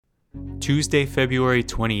Tuesday, February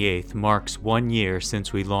 28th marks 1 year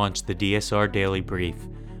since we launched the DSR Daily Brief.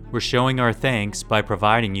 We're showing our thanks by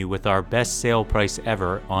providing you with our best sale price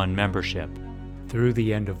ever on membership. Through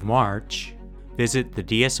the end of March, visit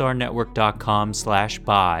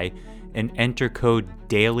thedsrnetwork.com/buy and enter code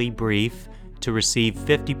DAILYBRIEF to receive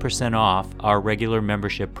 50% off our regular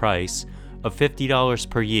membership price of $50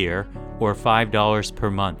 per year or $5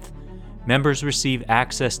 per month. Members receive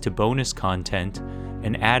access to bonus content,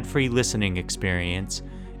 an ad-free listening experience,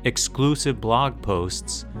 exclusive blog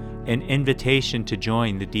posts, an invitation to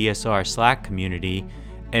join the DSR Slack community,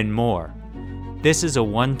 and more. This is a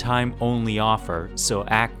one-time only offer, so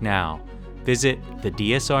act now. Visit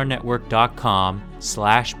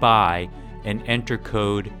thedsrnetwork.com/buy and enter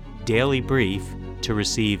code DAILYBRIEF to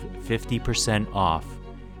receive 50% off.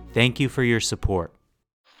 Thank you for your support.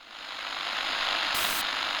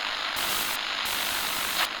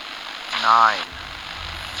 Nine,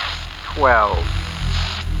 12,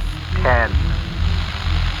 10,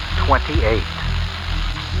 28,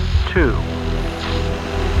 2,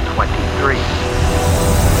 23.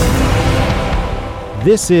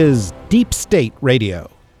 This is Deep State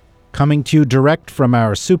Radio, coming to you direct from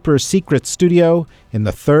our super secret studio in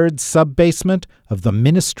the third sub-basement of the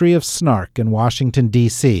Ministry of Snark in Washington,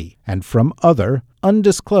 D.C., and from other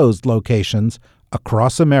undisclosed locations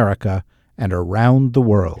across America and around the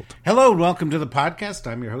world. Hello and welcome to the podcast.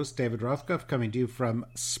 I'm your host, David Rothkopf, coming to you from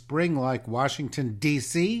Spring-like Washington,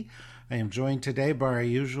 D.C. I am joined today by our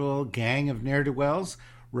usual gang of ne'er-do-wells,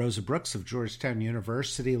 Rosa Brooks of Georgetown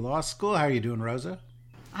University Law School. How are you doing, Rosa?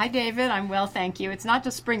 Hi, David. I'm well, thank you. It's not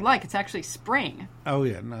just spring-like, it's actually spring. Oh,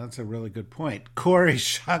 yeah. No, that's a really good point. Kori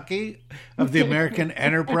Schake of the American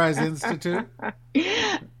Enterprise Institute.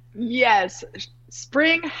 Yes.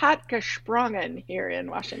 Spring hat gesprungen here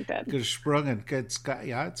in Washington. Gesprungen. It's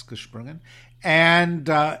gesprungen. And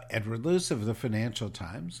Edward Luce of the Financial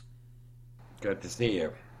Times. Good to see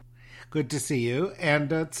you. Good to see you.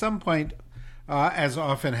 And at some point, as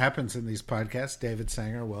often happens in these podcasts, David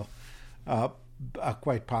Sanger will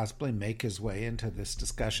quite possibly make his way into this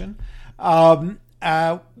discussion. What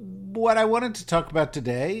I wanted to talk about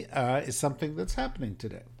today is something that's happening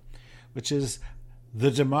today, which is the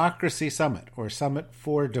Democracy Summit, or Summit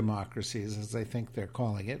for Democracies, as I think they're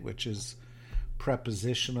calling it, which is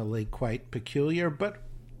prepositionally quite peculiar, but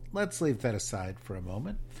let's leave that aside for a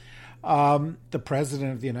moment. The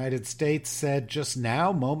President of the United States said just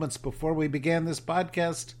now, moments before we began this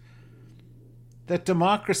podcast, that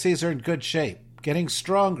democracies are in good shape, getting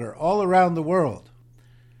stronger all around the world.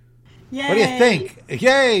 Yay! What do you think?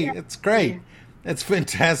 Yay! It's great. It's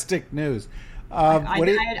fantastic news.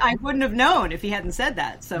 I wouldn't have known if he hadn't said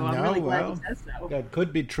that, so I'm really glad he says so. That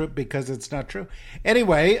could be true because it's not true.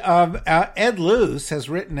 Anyway, Ed Luce has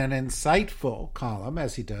written an insightful column,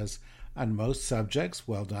 as he does on most subjects.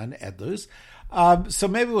 Well done, Ed Luce. So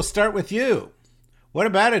maybe we'll start with you. What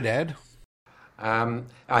about it, Ed?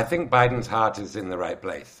 I think Biden's heart is in the right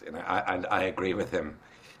place, and I agree with him.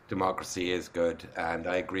 Democracy is good, and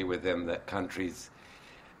I agree with him that countries,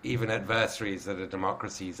 even adversaries that are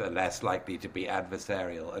democracies, are less likely to be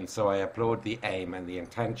adversarial. And so I applaud the aim and the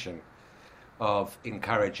intention of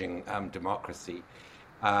encouraging democracy.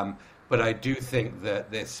 But I do think that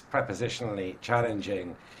this prepositionally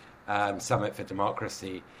challenging Summit for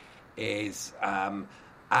Democracy is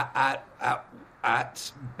at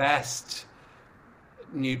best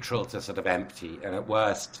neutral to sort of empty, and at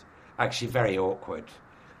worst actually very awkward,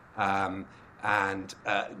 and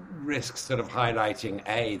risks sort of highlighting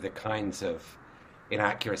the kinds of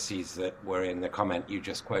inaccuracies that were in the comment you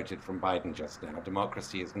just quoted from Biden just now.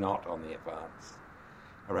 Democracy is not on the advance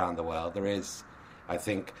around the world. There is, I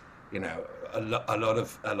think, a lot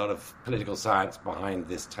of political science behind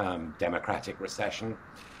this term democratic recession,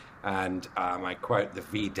 and I quote the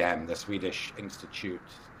VDEM, the Swedish institute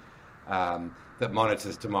that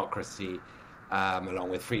monitors democracy,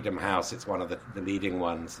 along with Freedom House. It's one of the leading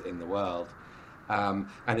ones in the world. And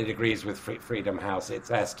it agrees with Freedom House. Its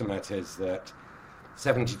estimate is that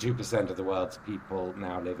 72% of the world's people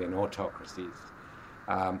now live in autocracies.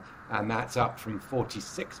 And that's up from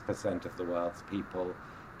 46% of the world's people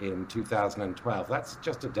in 2012. That's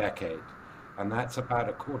just a decade. And that's about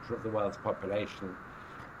a quarter of the world's population.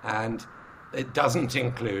 And it doesn't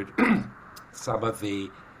include some of the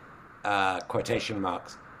quotation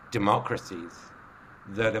marks democracies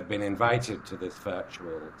that have been invited to this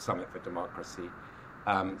virtual Summit for Democracy,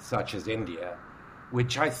 such as India,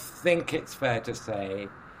 which I think it's fair to say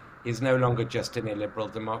is no longer just an illiberal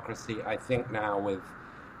democracy. I think now with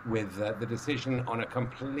the decision on a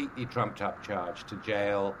completely trumped-up charge to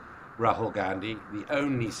jail Rahul Gandhi, the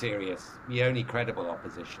only credible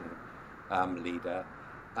opposition leader,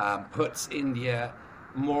 puts India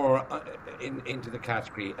more into the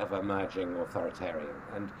category of emerging authoritarian.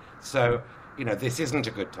 And so, this isn't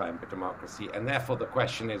a good time for democracy. And therefore, the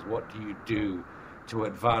question is, what do you do to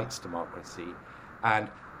advance democracy? And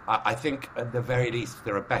I think, at the very least,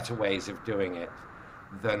 there are better ways of doing it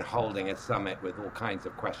than holding a summit with all kinds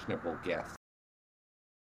of questionable guests.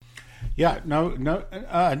 Yeah,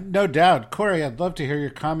 no doubt. Corey, I'd love to hear your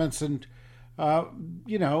comments. And,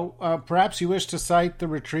 perhaps you wish to cite The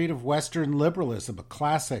Retreat of Western Liberalism, a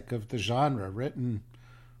classic of the genre, written,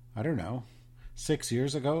 6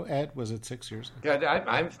 years ago. Ed, was it 6 years ago?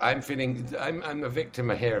 Yeah, I'm feeling I'm a victim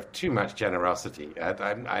here of too much generosity.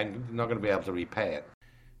 I'm not going to be able to repay it.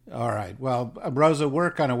 All right. Well, Rosa,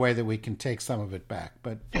 work on a way that we can take some of it back.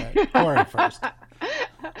 But Corey first.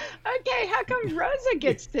 Okay, how come Rosa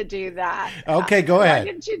gets to do that? Okay, go ahead. Why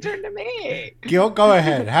didn't you turn to me? Go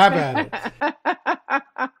ahead. Have at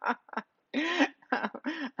it.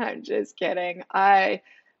 I'm just kidding.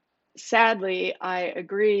 Sadly, I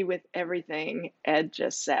agree with everything Ed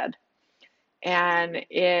just said. And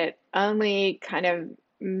it only kind of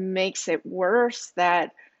makes it worse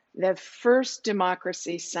that the first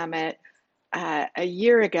Democracy Summit a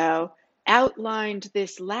year ago outlined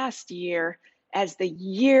this last year as the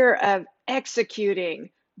year of executing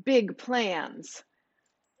big plans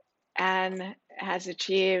and has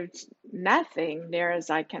achieved nothing near as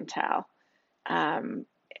I can tell.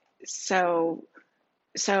 So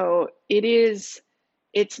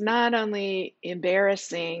it's not only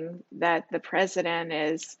embarrassing that the president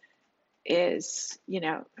is,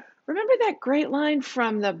 remember that great line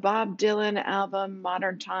from the Bob Dylan album,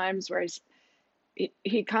 Modern Times, where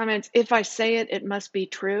he comments, "If I say it, it must be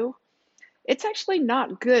true." It's actually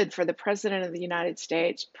not good for the president of the United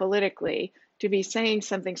States politically to be saying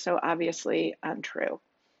something so obviously untrue.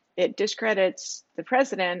 It discredits the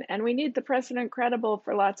president, and we need the president credible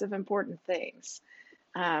for lots of important things.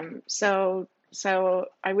 So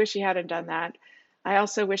I wish he hadn't done that. I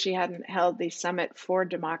also wish he hadn't held the Summit for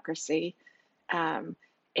Democracy.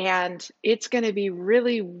 And it's going to be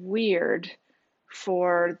really weird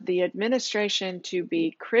for the administration to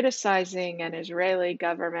be criticizing an Israeli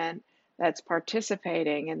government that's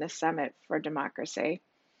participating in the Summit for Democracy.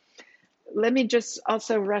 Let me just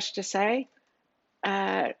also rush to say,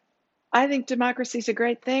 I think democracy is a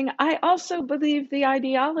great thing. I also believe the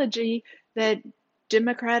ideology that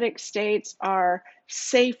democratic states are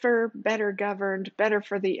safer, better governed, better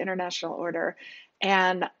for the international order.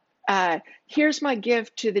 And here's my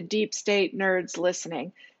gift to the deep state nerds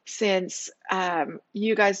listening. Since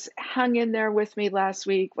you guys hung in there with me last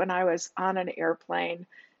week when I was on an airplane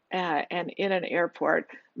and in an airport,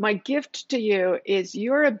 my gift to you is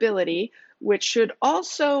your ability, which should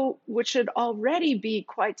already be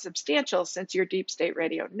quite substantial since you're deep state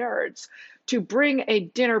radio nerds, to bring a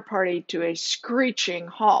dinner party to a screeching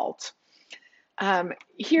halt.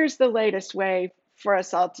 Here's the latest way for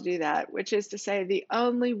us all to do that, which is to say the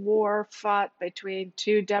only war fought between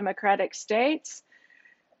two democratic states,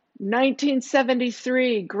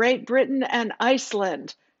 1973, Great Britain and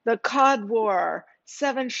Iceland, the Cod War,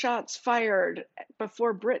 7 shots fired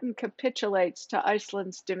before Britain capitulates to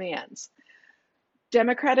Iceland's demands.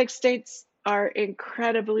 Democratic states are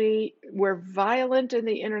we're violent in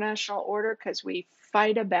the international order because we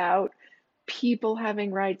fight about people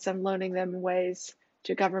having rights and loaning them ways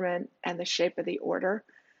to government and the shape of the order.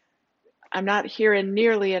 I'm not hearing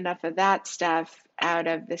nearly enough of that stuff out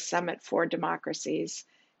of the Summit for Democracies,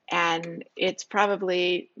 and it's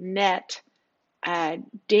probably net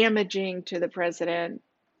damaging to the president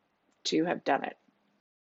to have done it.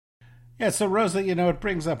 Yeah, so Rosa, it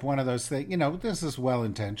brings up one of those things, this is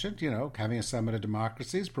well-intentioned, having a summit of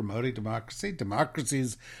democracies, promoting democracy. Democracy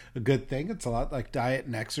is a good thing. It's a lot like diet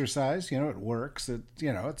and exercise. It works. It's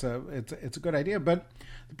a good idea. But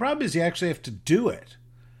the problem is you actually have to do it.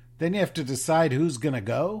 Then you have to decide who's going to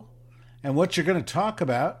go and what you're going to talk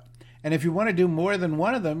about. And if you want to do more than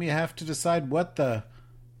one of them, you have to decide what the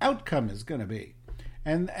outcome is going to be.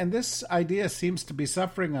 And this idea seems to be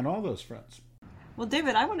suffering on all those fronts. Well,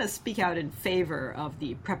 David, I want to speak out in favor of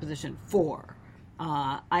the preposition for.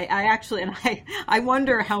 I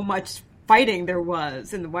wonder how much fighting there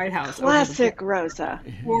was in the White House. Classic Rosa.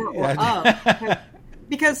 For or of.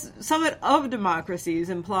 Because Summit of Democracies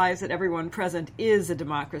implies that everyone present is a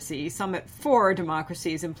democracy. Summit for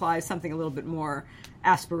Democracies implies something a little bit more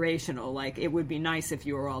aspirational, like it would be nice if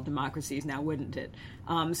you were all democracies, now wouldn't it?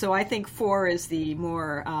 So I think for is the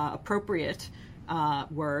more appropriate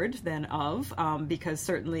word than of, because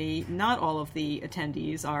certainly not all of the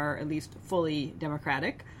attendees are at least fully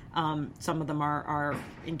democratic. Some of them are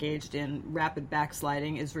engaged in rapid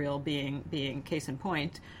backsliding, Israel being case in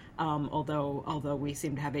point. Although we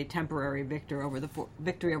seem to have a temporary victory over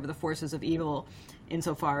the forces of evil,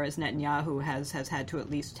 insofar as Netanyahu has had to at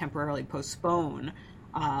least temporarily postpone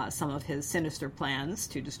some of his sinister plans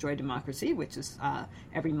to destroy democracy, which is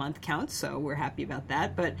every month counts. So we're happy about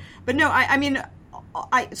that. But no, I mean,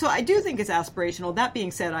 I do think it's aspirational. That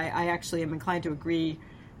being said, I actually am inclined to agree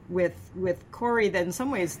with Corey that in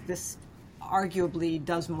some ways this arguably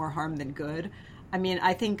does more harm than good. I mean,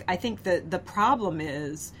 I think the problem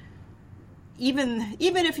is, even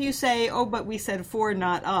if you say, oh, but we said for,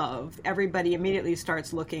 not of, everybody immediately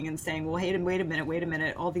starts looking and saying, well, hey, wait a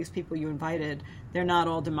minute, all these people you invited, they're not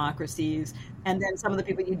all democracies. And then some of the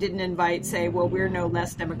people you didn't invite say, well, we're no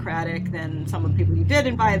less democratic than some of the people you did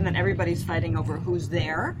invite, and then everybody's fighting over who's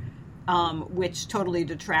there, which totally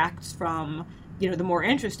detracts from, the more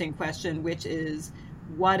interesting question, which is,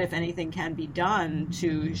 what, if anything, can be done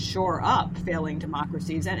to shore up failing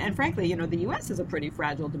democracies? And frankly, the U.S. is a pretty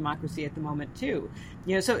fragile democracy at the moment, too.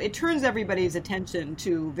 So it turns everybody's attention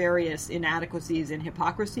to various inadequacies and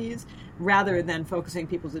hypocrisies rather than focusing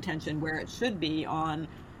people's attention where it should be on,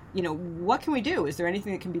 what can we do? Is there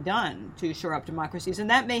anything that can be done to shore up democracies? And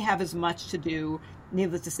that may have as much to do,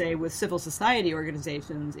 needless to say, with civil society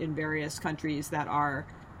organizations in various countries that are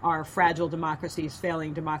fragile democracies,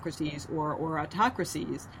 failing democracies, or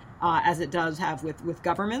autocracies, as it does have with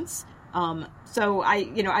governments. So I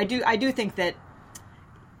do think that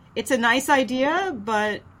it's a nice idea,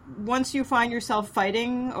 but once you find yourself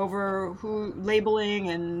fighting over who labeling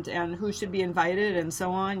and who should be invited and so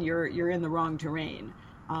on, you're in the wrong terrain,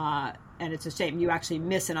 and it's a shame. You actually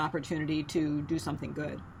miss an opportunity to do something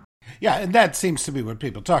good. Yeah, and that seems to be what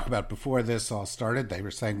people talk about. Before this all started, they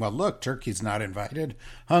were saying, well, look, Turkey's not invited,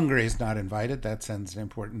 Hungary's not invited. That sends an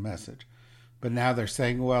important message. But now they're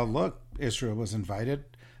saying, well, look, Israel was invited,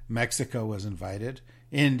 Mexico was invited,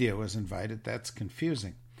 India was invited. That's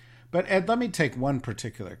confusing. But Ed, let me take one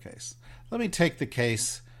particular case. Let me take the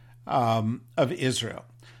case of Israel.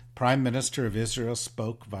 Prime Minister of Israel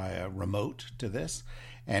spoke via remote to this,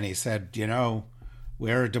 and he said,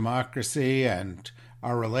 we're a democracy and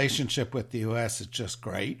our relationship with the U.S. is just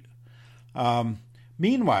great.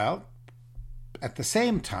 Meanwhile, at the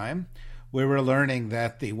same time, we were learning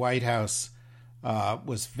that the White House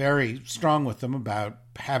was very strong with them about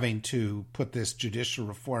having to put this judicial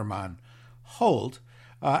reform on hold.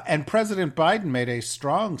 And President Biden made a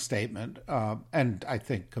strong statement, and I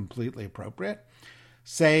think completely appropriate,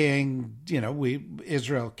 saying,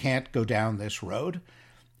 Israel can't go down this road.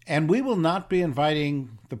 And we will not be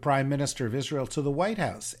inviting the Prime Minister of Israel to the White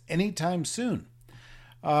House anytime soon,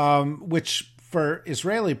 which for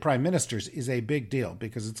Israeli prime ministers is a big deal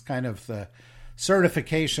because it's kind of the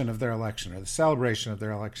certification of their election or the celebration of their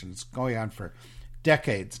election. It's going on for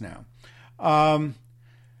decades now.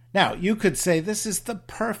 Now, you could say this is the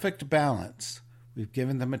perfect balance. We've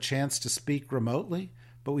given them a chance to speak remotely,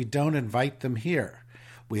 but we don't invite them here.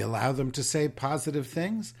 We allow them to say positive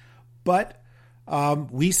things, but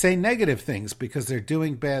we say negative things because they're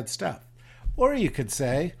doing bad stuff. Or you could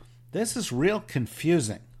say, this is real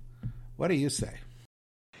confusing. What do you say?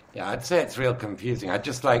 Yeah, I'd say it's real confusing. I'd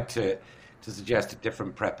just like to suggest a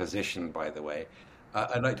different preposition, by the way.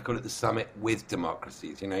 I'd like to call it the summit with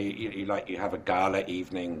democracies. You have a gala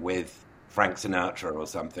evening with Frank Sinatra or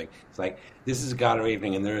something. It's like, this is a gala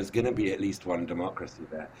evening and there is going to be at least one democracy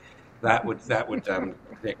there. That would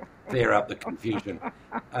clear up the confusion.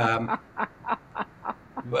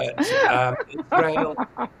 But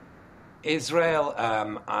Israel,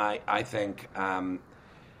 I think,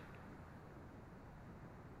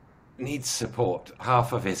 needs support.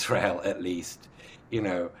 Half of Israel, at least,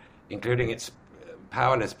 including its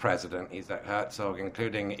powerless president, Isaac Herzog,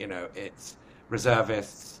 including, its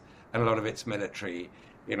reservists and a lot of its military,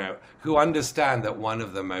 who understand that one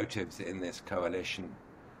of the motives in this coalition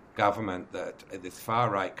government, this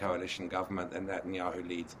far-right coalition government that Netanyahu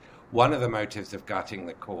leads, one of the motives of gutting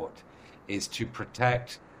the court is to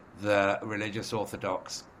protect the religious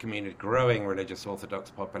Orthodox community, growing religious Orthodox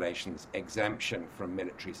population's exemption from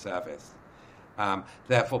military service,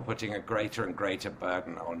 therefore putting a greater and greater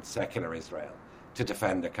burden on secular Israel to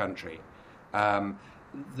defend the country. And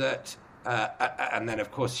then,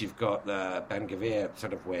 of course, you've got the Ben Gvir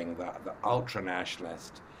sort of wing, the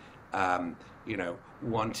ultra-nationalist,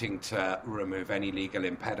 wanting to remove any legal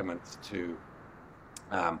impediments to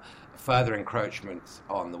further encroachments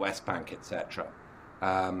on the West Bank, etc.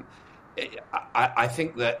 I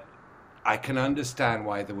think that I can understand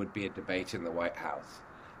why there would be a debate in the White House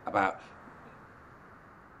about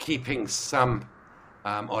keeping some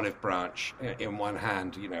olive branch in one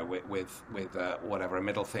hand, with whatever, a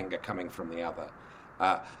middle finger coming from the other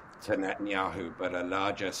to Netanyahu, but a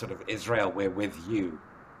larger sort of Israel, we're with you,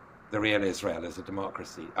 the real Israel as a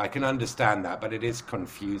democracy. I can understand that, but it is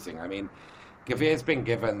confusing. I mean, Gavir's been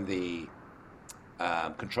given the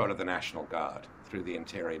control of the National Guard through the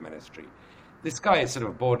Interior Ministry. This guy is sort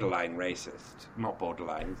of borderline racist. Not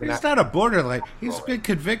borderline. He's not a borderline. He's been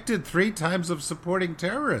convicted 3 times of supporting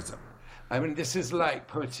terrorism. I mean, this is like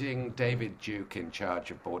putting David Duke in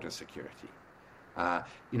charge of border security.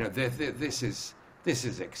 This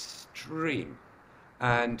is extreme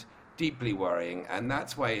and deeply worrying, and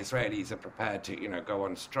that's why Israelis are prepared to, go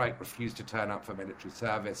on strike, refuse to turn up for military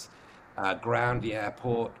service, ground the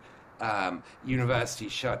airport,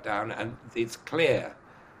 universities shut down, and it's clear.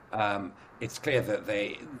 It's clear that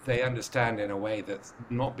they understand in a way that's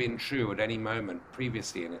not been true at any moment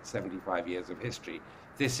previously in its 75 years of history.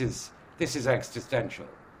 This is existential,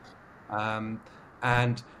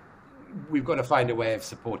 and we've got to find a way of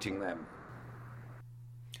supporting them.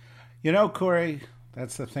 Corey,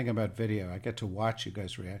 that's the thing about video. I get to watch you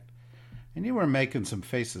guys react, and you were making some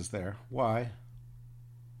faces there. Why?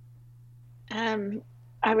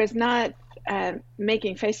 I was not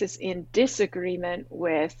making faces in disagreement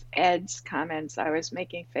with Ed's comments. I was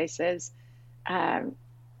making faces,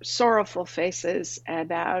 sorrowful faces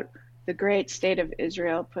about the great state of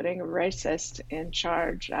Israel putting a racist in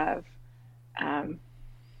charge of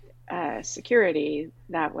security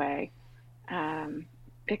that way,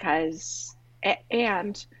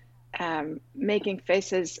 and making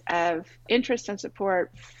faces of interest and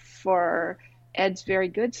support for Ed's very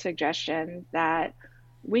good suggestion that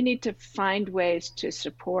we need to find ways to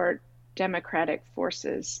support democratic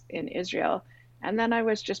forces in Israel. And then I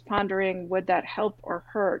was just pondering, would that help or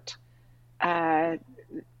hurt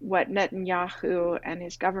what Netanyahu and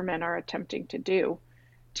his government are attempting to do,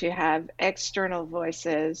 to have external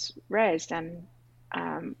voices raised? And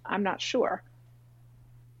I'm not sure.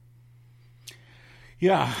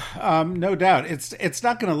 Yeah, no doubt. It's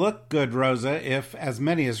not going to look good, Rosa, if, as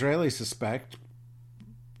many Israelis suspect,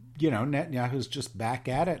 Netanyahu's just back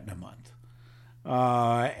at it in a month.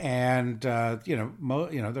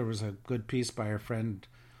 There was a good piece by our friend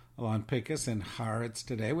Alon Pincus in Haaretz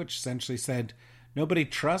today, which essentially said nobody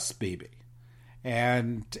trusts Bibi,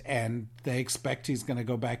 and they expect he's going to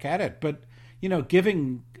go back at it. But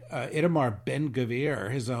giving Itamar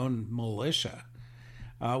Ben-Gvir his own militia,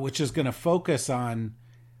 which is going to focus on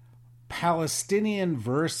Palestinian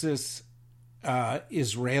versus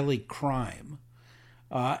Israeli crime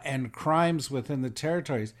and crimes within the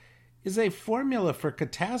territories, is a formula for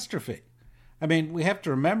catastrophe. I mean, we have to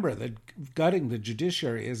remember that gutting the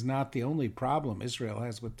judiciary is not the only problem Israel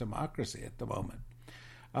has with democracy at the moment.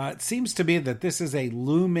 It seems to me that this is a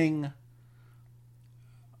looming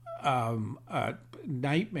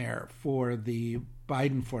nightmare for the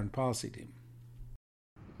Biden foreign policy team.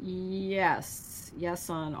 Yes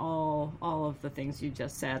on all of the things you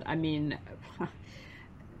just said. I mean,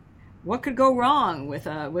 what could go wrong with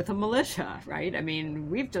a militia, right? I mean,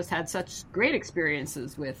 we've just had such great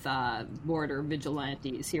experiences with border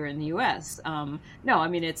vigilantes here in the U.S. No, I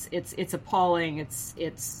mean it's appalling.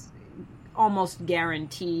 It's almost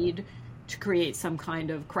guaranteed to create some kind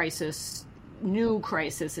of crisis, new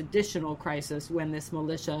crisis, additional crisis when this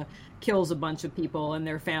militia kills a bunch of people and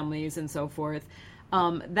their families and so forth.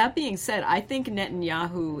 That being said, I think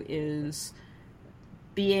Netanyahu is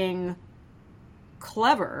being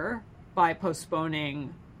clever by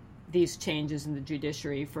postponing these changes in the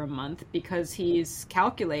judiciary for a month, because he's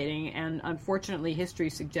calculating, and unfortunately history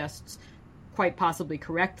suggests quite possibly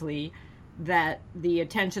correctly, that the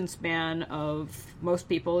attention span of most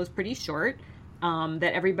people is pretty short,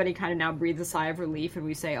 that everybody kind of now breathes a sigh of relief and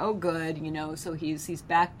we say, oh good, so he's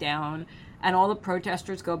back down, and all the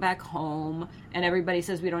protesters go back home and everybody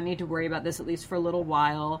says we don't need to worry about this, at least for a little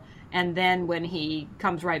while. And then when he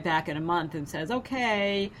comes right back in a month and says,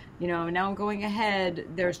 okay, now I'm going ahead,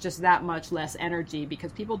 there's just that much less energy,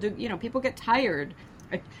 because people get tired.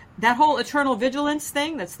 That whole eternal vigilance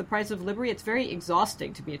thing, that's the price of liberty. It's very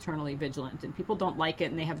exhausting to be eternally vigilant, and people don't like it,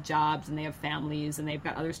 and they have jobs and they have families and they've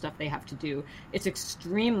got other stuff they have to do. It's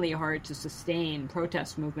extremely hard to sustain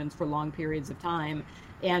protest movements for long periods of time.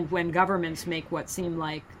 And when governments make what seem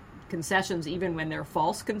like concessions, even when they're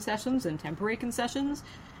false concessions and temporary concessions,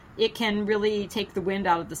 it can really take the wind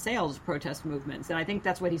out of the sails of protest movements. And I think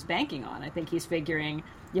that's what he's banking on. I think he's figuring,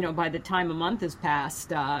 by the time a month has passed,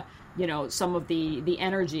 some of the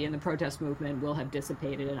energy in the protest movement will have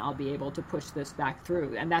dissipated, and I'll be able to push this back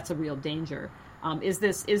through. And that's a real danger. Is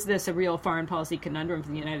this a real foreign policy conundrum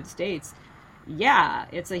for the United States? Yeah,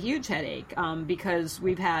 it's a huge headache because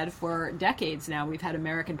we've had, for decades now, we've had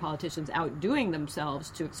American politicians outdoing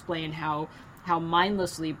themselves to explain how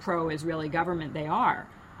mindlessly pro-Israeli government they are.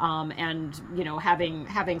 And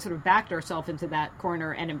having sort of backed ourselves into that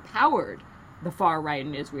corner and empowered the far right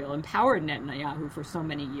in Israel, empowered Netanyahu for so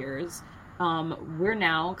many years, we're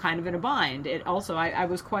now kind of in a bind. It also, I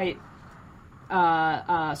was quite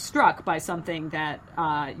struck by something that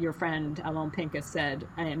your friend Alon Pincus said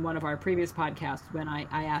in one of our previous podcasts when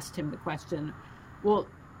I asked him the question, well,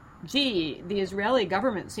 gee, the Israeli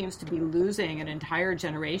government seems to be losing an entire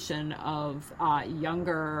generation of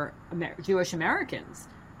younger Jewish Americans.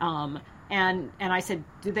 And I said,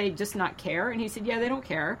 do they just not care? And he said, yeah, they don't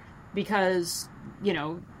care because,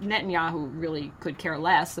 Netanyahu really could care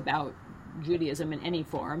less about Judaism in any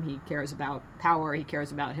form. He cares about power. He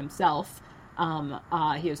cares about himself.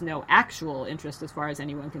 He has no actual interest, as far as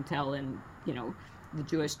anyone can tell, in, the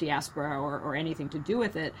Jewish diaspora or anything to do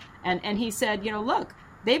with it. And he said, look,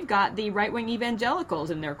 they've got the right-wing evangelicals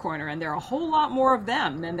in their corner, and there are a whole lot more of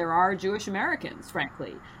them than there are Jewish Americans,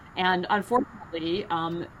 frankly. And unfortunately,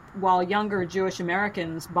 while younger Jewish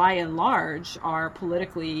Americans, by and large, are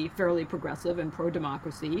politically fairly progressive and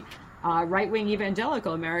pro-democracy, right-wing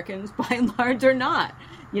evangelical Americans, by and large, are not.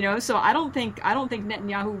 So I don't think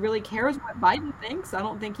Netanyahu really cares what Biden thinks. I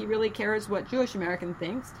don't think he really cares what Jewish Americans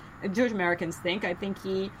think. I think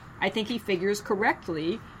he figures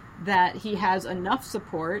correctly that he has enough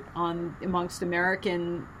support amongst the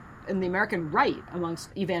American right, amongst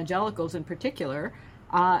evangelicals in particular,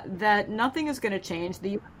 that nothing is going to change. The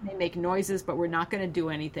U.S. may make noises, but we're not going to do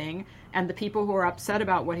anything. And the people who are upset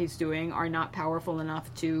about what he's doing are not powerful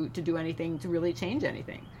enough to do anything to really change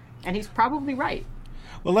anything. And he's probably right.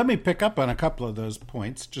 Well, let me pick up on a couple of those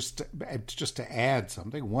points just to add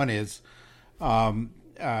something. One is, you're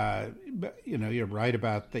right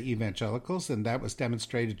about the evangelicals, and that was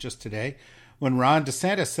demonstrated just today when Ron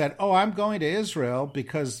DeSantis said, I'm going to Israel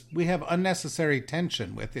because we have unnecessary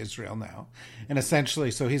tension with Israel now. And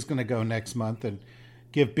essentially, so he's going to go next month and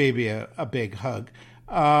give Bibi a big hug.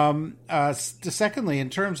 Secondly,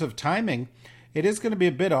 in terms of timing, it is going to be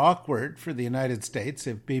a bit awkward for the United States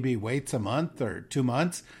if Bibi waits a month or 2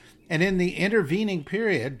 months. And in the intervening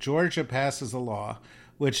period, Georgia passes a law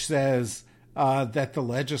which says that the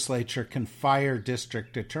legislature can fire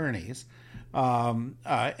district attorneys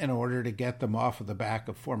in order to get them off of the back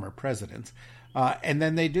of former presidents. And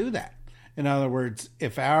then they do that. In other words,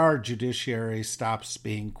 if our judiciary stops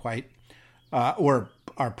being or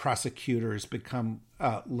our prosecutors become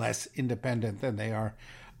less independent than they are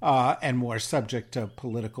and more subject to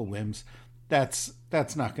political whims, that's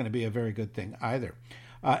not going to be a very good thing either.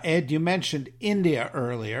 Ed, you mentioned India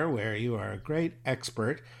earlier, where you are a great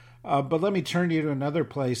expert. But let me turn you to another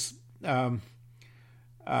place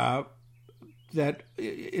that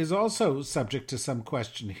is also subject to some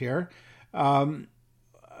question here.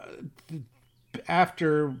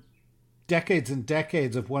 After decades and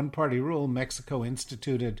decades of one-party rule, Mexico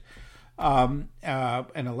instituted an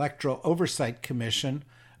electoral oversight commission,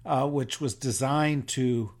 which was designed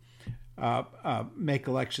to make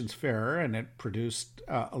elections fairer, and it produced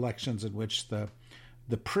elections in which the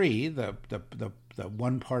PRI, the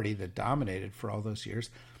one party that dominated for all those years,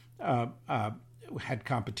 had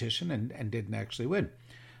competition and didn't actually win.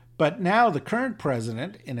 But now the current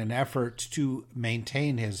president, in an effort to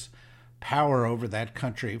maintain his power over that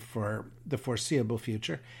country for the foreseeable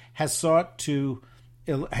future, has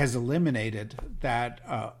eliminated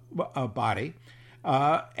that body.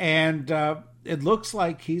 And it looks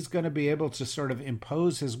like he's going to be able to sort of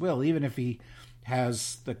impose his will, even if he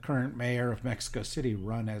has the current mayor of Mexico City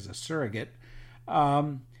run as a surrogate.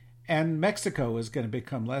 And Mexico is going to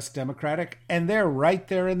become less democratic, and they're right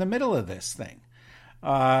there in the middle of this thing.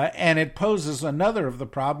 And it poses another of the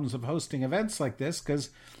problems of hosting events like this, because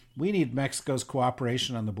we need Mexico's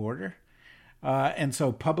cooperation on the border. And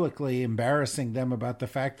so publicly embarrassing them about the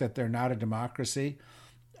fact that they're not a democracy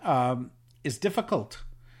is difficult.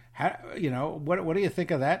 What do you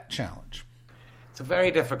think of that challenge? It's a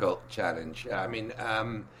very difficult challenge. I mean,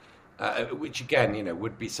 which again,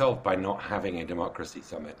 would be solved by not having a democracy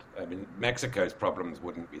summit. I mean, Mexico's problems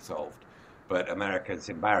wouldn't be solved, but America's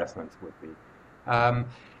embarrassments would be.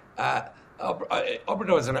 Obrador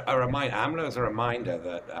is AMLO is a reminder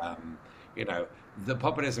that, the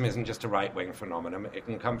populism isn't just a right-wing phenomenon. It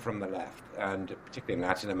can come from the left, and particularly in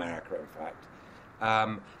Latin America, in fact.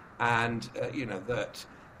 That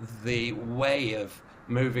the way of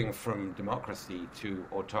moving from democracy to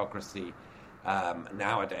autocracy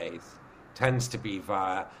nowadays tends to be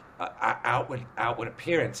via outward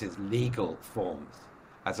appearances, legal forms,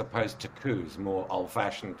 as opposed to coups, more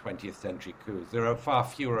old-fashioned 20th century coups. There are far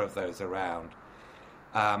fewer of those around.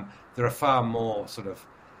 There are far more sort of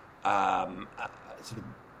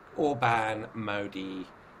Orban, Modi,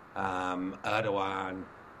 Erdogan,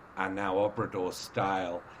 and now Obrador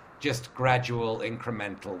style, just gradual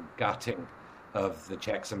incremental gutting of the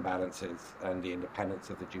checks and balances and the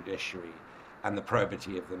independence of the judiciary and the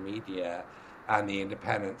probity of the media and the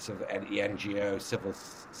independence of the NGO,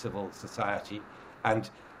 civil society. And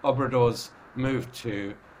Obrador's move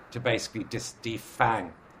to basically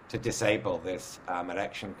defang, to disable this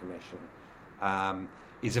election commission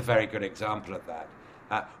is a very good example of that,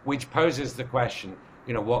 which poses the question,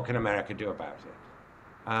 what can America do about it?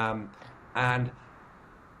 And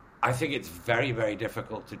I think it's very, very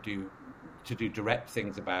difficult to do direct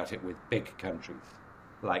things about it with big countries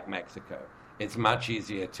like Mexico. It's much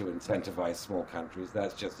easier to incentivize small countries.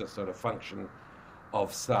 That's just a sort of function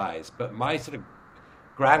of size. But my sort of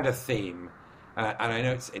grander theme, and I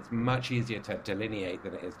know it's much easier to delineate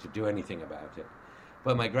than it is to do anything about it,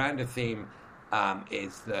 but my grander theme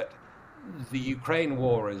is that the Ukraine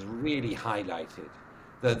war has really highlighted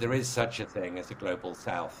that there is such a thing as a global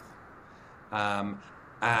south.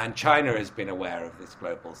 And China has been aware of this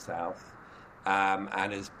global south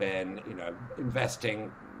and has been,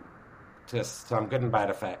 investing to some good and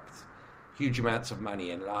bad effects, huge amounts of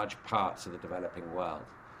money in large parts of the developing world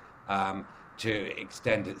to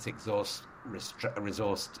extend its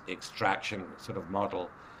resource extraction sort of model.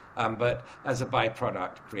 But as a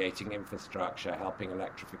byproduct, creating infrastructure, helping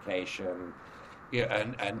electrification,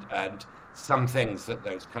 and some things that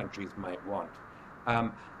those countries might want.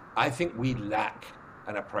 I think we lack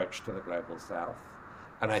an approach to the global south,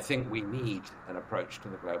 and I think we need an approach to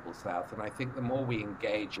the global south. And I think the more we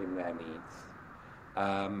engage in their needs,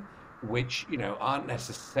 which aren't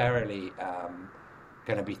necessarily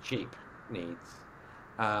going to be cheap needs,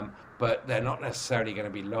 but they're not necessarily going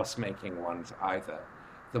to be loss-making ones either.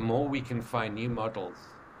 The more we can find new models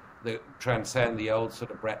that transcend the old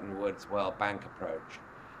sort of Bretton Woods World Bank approach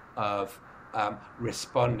of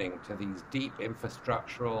responding to these deep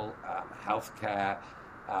infrastructural, healthcare,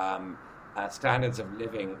 standards of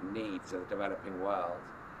living needs of the developing world,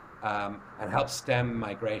 and help stem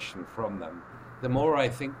migration from them, the more I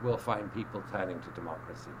think we'll find people turning to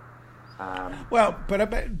democracy.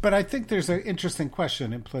 But I think there's an interesting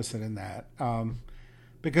question implicit in that.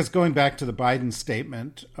 Because going back to the Biden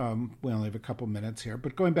statement, we only have a couple minutes here,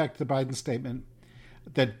 but going back to the Biden statement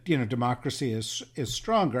that, democracy is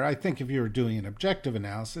stronger, I think if you were doing an objective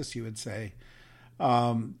analysis, you would say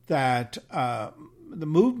that the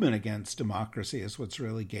movement against democracy is what's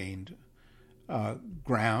really gained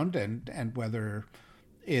ground, and whether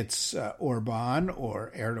it's Orban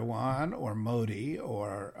or Erdogan or Modi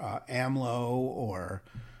or AMLO or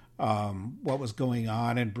what was going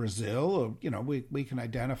on in Brazil, we can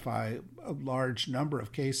identify a large number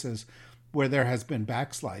of cases where there has been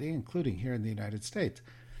backsliding, including here in the United States.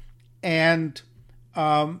 And,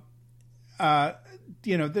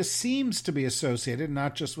 this seems to be associated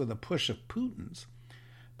not just with a push of Putin's,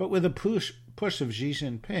 but with a push of Xi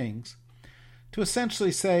Jinping's to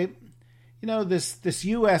essentially say, this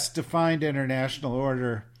U.S.-defined international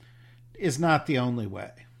order is not the only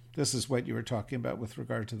way. This is what you were talking about with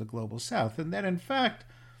regard to the global south. And that, in fact,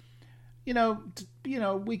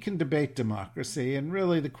 we can debate democracy. And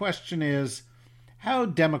really the question is, how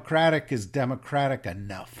democratic is democratic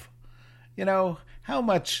enough? How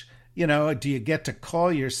much, do you get to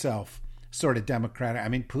call yourself sort of democratic? I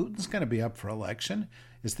mean, Putin's going to be up for election.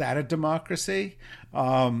 Is that a democracy?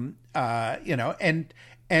 And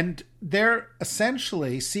they're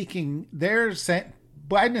essentially seeking,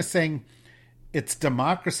 Biden is saying, it's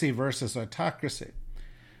democracy versus autocracy.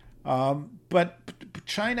 But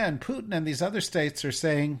China and Putin and these other states are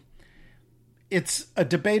saying it's a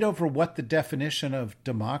debate over what the definition of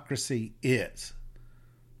democracy is.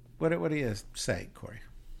 What do you say, Corey?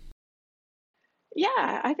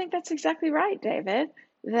 Yeah, I think that's exactly right, David.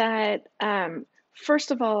 That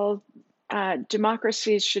first of all,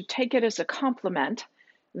 democracies should take it as a compliment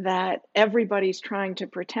that everybody's trying to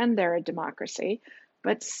pretend they're a democracy.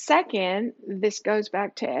 But second, this goes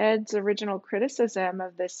back to Ed's original criticism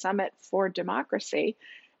of the Summit for Democracy,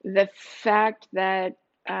 the fact that,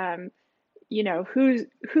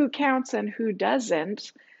 who counts and who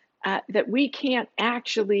doesn't that we can't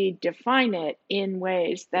actually define it in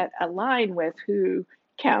ways that align with who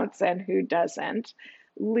counts and who doesn't,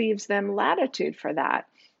 leaves them latitude for that.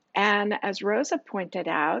 And as Rosa pointed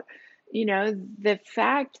out, the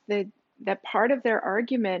fact that part of their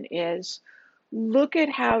argument is, look at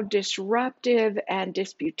how disruptive and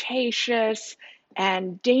disputatious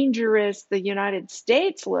and dangerous the United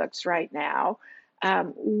States looks right now.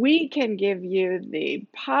 We can give you the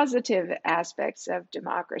positive aspects of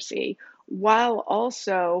democracy while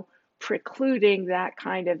also precluding that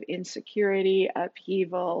kind of insecurity,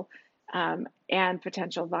 upheaval, and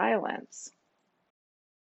potential violence.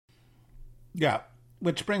 Yeah,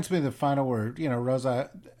 which brings me to the final word.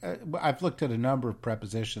 Rosa, I've looked at a number of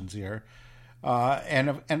prepositions here,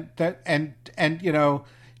 and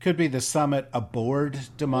could be the summit aboard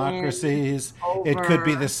democracies. It could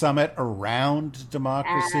be the summit around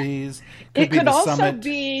democracies. It could also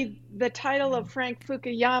be the title of Frank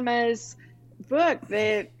Fukuyama's book,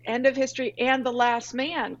 The End of History and the Last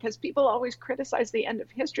Man, because people always criticize the end of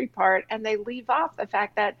history part, and they leave off the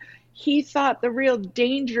fact that he thought the real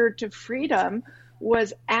danger to freedom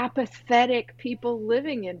was apathetic people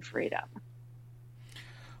living in freedom.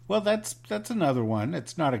 Well, that's another one.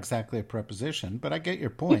 It's not exactly a preposition, but I get your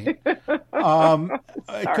point.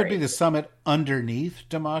 It could be the summit underneath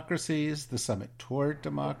democracies, the summit toward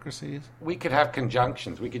democracies. We could have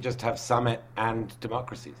conjunctions. We could just have summit and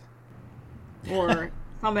democracies. Or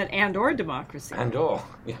summit and or democracy. And or.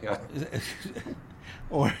 Yeah.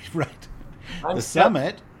 Or, right.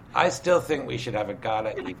 Summit. I still think we should have a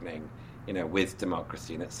gala evening, with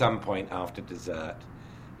democracy. And at some point after dessert,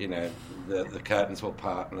 the curtains will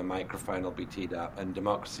part and a microphone will be teed up and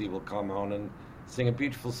democracy will come on and sing a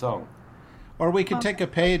beautiful song. Or we could take a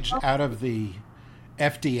page out of the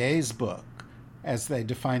FDA's book as they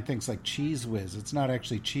define things like cheese whiz. It's not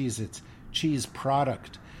actually cheese, it's cheese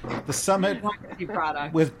product. The summit democracy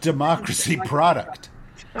product. With democracy product.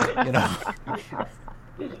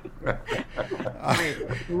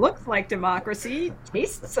 Looks like democracy,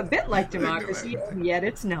 tastes a bit like democracy, and yet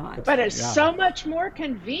it's not. But it's so much more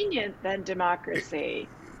convenient than democracy.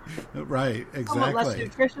 Right, exactly. Somewhat less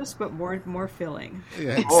nutritious, but more filling.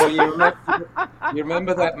 Yeah. Oh, you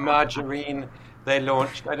remember that margarine they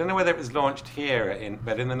launched? I don't know whether it was launched here,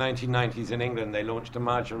 but in the 1990s in England, they launched a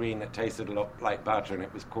margarine that tasted a lot like butter, and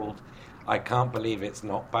it was called I Can't Believe It's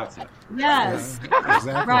Not Butter. Yes, yeah,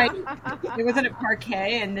 exactly. Right. It wasn't a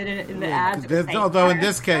parquet, and then in the ads. Although in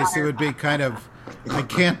this case, it would be kind of, I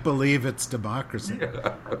can't believe it's democracy,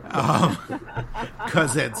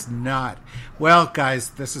 because it's not. Well,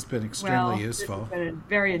 guys, this has been extremely useful. This has been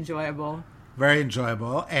very enjoyable. Very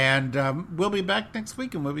enjoyable, and we'll be back next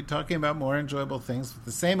week, and we'll be talking about more enjoyable things with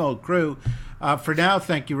the same old crew. For now,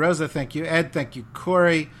 thank you, Rosa. Thank you, Ed. Thank you,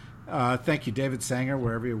 Corey. Thank you, David Sanger,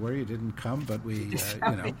 wherever you were. You didn't come, but we,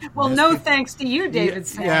 Well, no thanks to you, David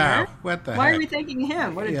Sanger. Yeah, what the heck? Why are we thanking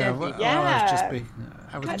him? What a deadbeat.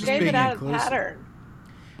 I was just David being out inclusive. of pattern.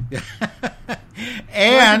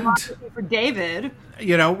 And for David,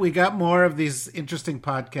 we got more of these interesting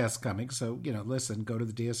podcasts coming. So, listen, go to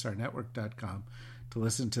the dsrnetwork.com to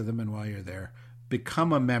listen to them. And while you're there,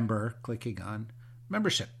 become a member, clicking on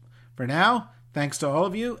membership. For now, thanks to all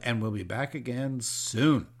of you, and we'll be back again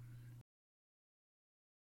soon.